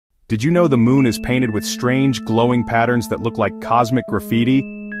Did you know the moon is painted with strange, glowing patterns that look like cosmic graffiti?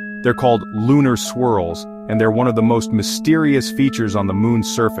 They're called lunar swirls, and they're one of the most mysterious features on the moon's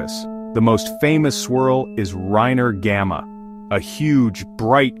surface. The most famous swirl is Reiner Gamma, a huge,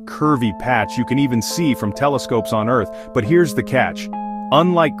 bright, curvy patch you can even see from telescopes on Earth. But here's the catch.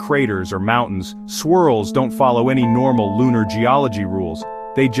 Unlike craters or mountains, swirls don't follow any normal lunar geology rules.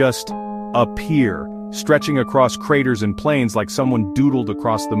 They just appear, stretching across craters and plains like someone doodled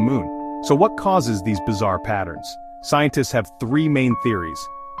across the moon. So what causes these bizarre patterns? Scientists have three main theories.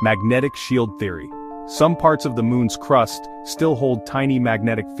 Magnetic shield theory. Some parts of the moon's crust still hold tiny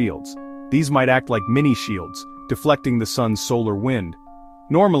magnetic fields. These might act like mini shields, deflecting the sun's solar wind.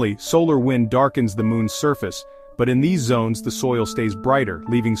 Normally, solar wind darkens the moon's surface, but in these zones the soil stays brighter,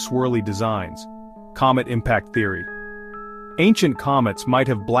 leaving swirly designs. Comet impact theory. Ancient comets might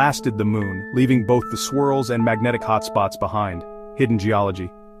have blasted the moon, leaving both the swirls and magnetic hotspots behind. Hidden geology.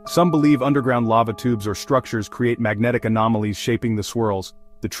 Some believe underground lava tubes or structures create magnetic anomalies shaping the swirls.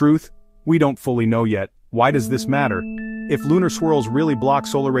 The truth? We don't fully know yet. Why does this matter? If lunar swirls really block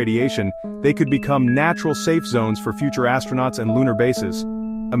solar radiation, they could become natural safe zones for future astronauts and lunar bases.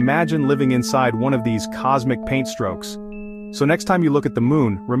 Imagine living inside one of these cosmic paint strokes. So next time you look at the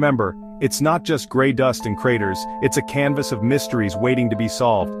moon, remember, it's not just gray dust and craters, it's a canvas of mysteries waiting to be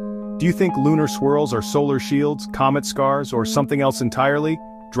solved. Do you think lunar swirls are solar shields, comet scars, or something else entirely?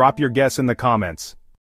 Drop your guess in the comments.